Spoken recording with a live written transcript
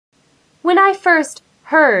When I first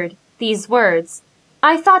heard these words,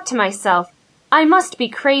 I thought to myself, I must be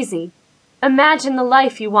crazy. Imagine the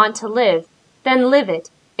life you want to live, then live it.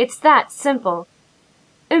 It's that simple.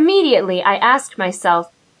 Immediately I asked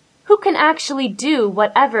myself, who can actually do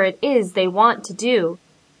whatever it is they want to do?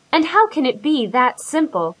 And how can it be that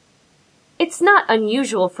simple? It's not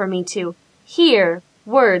unusual for me to hear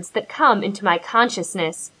words that come into my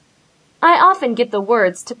consciousness. I often get the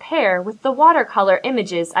words to pair with the watercolor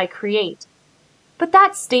images I create. But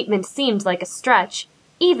that statement seemed like a stretch,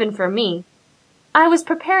 even for me. I was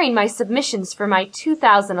preparing my submissions for my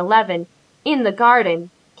 2011 In the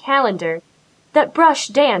Garden calendar that Brush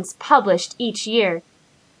Dance published each year.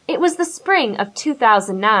 It was the spring of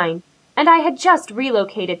 2009, and I had just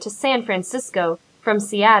relocated to San Francisco from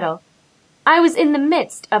Seattle. I was in the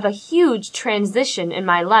midst of a huge transition in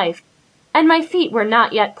my life, and my feet were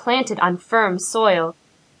not yet planted on firm soil.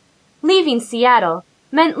 Leaving Seattle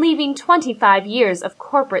meant leaving 25 years of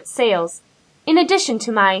corporate sales, in addition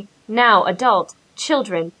to my, now adult,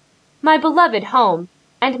 children, my beloved home,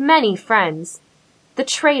 and many friends. The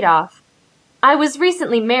trade-off. I was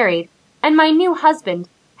recently married, and my new husband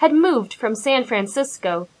had moved from San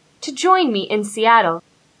Francisco to join me in Seattle.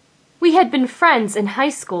 We had been friends in high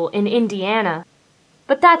school in Indiana,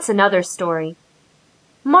 but that's another story.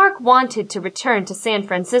 Mark wanted to return to San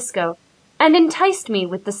Francisco and enticed me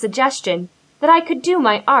with the suggestion that I could do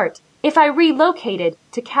my art if I relocated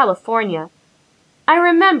to California. I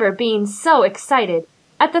remember being so excited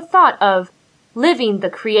at the thought of living the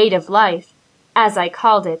creative life, as I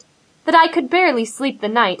called it, that I could barely sleep the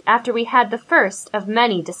night after we had the first of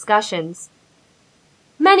many discussions.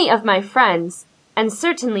 Many of my friends, and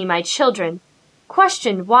certainly my children,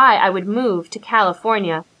 questioned why I would move to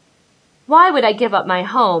California. Why would I give up my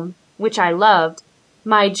home, which I loved,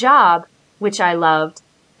 my job, which I loved,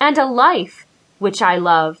 and a life, which I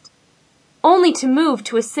loved, only to move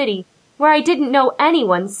to a city where I didn't know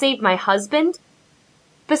anyone save my husband?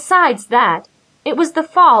 Besides that, it was the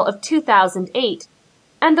fall of 2008,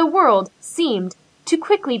 and the world seemed to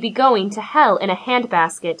quickly be going to hell in a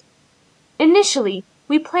handbasket. Initially,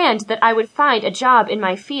 we planned that I would find a job in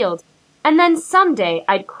my field, and then someday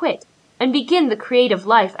I'd quit and begin the creative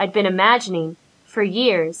life I'd been imagining for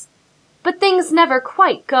years. But things never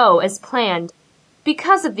quite go as planned.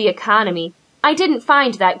 Because of the economy, I didn't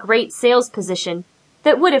find that great sales position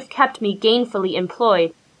that would have kept me gainfully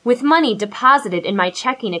employed with money deposited in my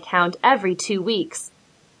checking account every 2 weeks.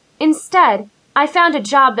 Instead, I found a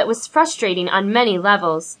job that was frustrating on many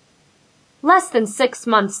levels. Less than 6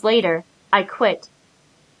 months later, I quit.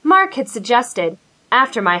 Mark had suggested,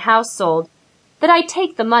 after my house sold, that I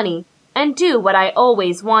take the money and do what I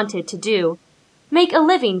always wanted to do, make a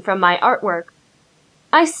living from my artwork.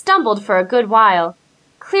 I stumbled for a good while,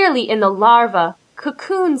 clearly in the larva,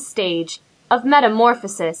 cocoon stage of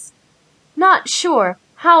metamorphosis, not sure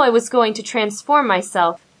how I was going to transform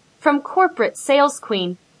myself from corporate sales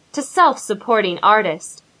queen to self-supporting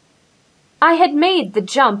artist. I had made the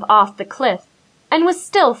jump off the cliff and was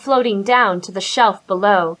still floating down to the shelf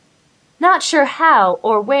below, not sure how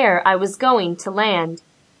or where I was going to land.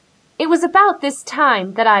 It was about this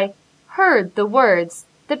time that I heard the words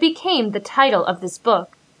that became the title of this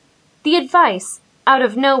book. The advice, out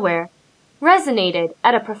of nowhere, resonated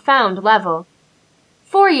at a profound level.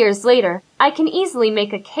 4 years later, I can easily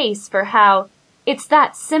make a case for how "it's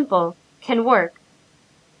that simple" can work.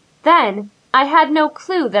 Then, I had no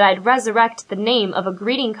clue that I'd resurrect the name of a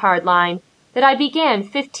greeting card line that I began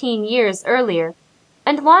 15 years earlier,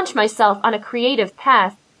 and launch myself on a creative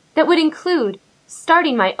path that would include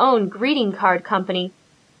starting my own greeting card company,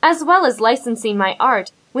 as well as licensing my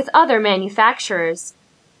art with other manufacturers.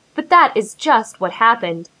 But that is just what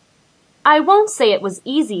happened. I won't say it was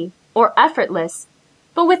easy or effortless,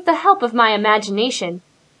 but with the help of my imagination,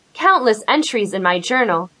 countless entries in my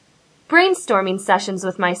journal, brainstorming sessions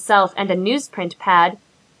with myself and a newsprint pad,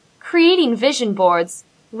 creating vision boards,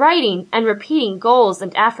 writing and repeating goals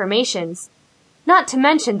and affirmations, not to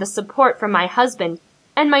mention the support from my husband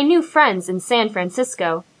and my new friends in San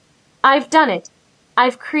Francisco. I've done it.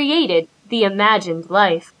 I've created the imagined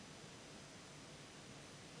life.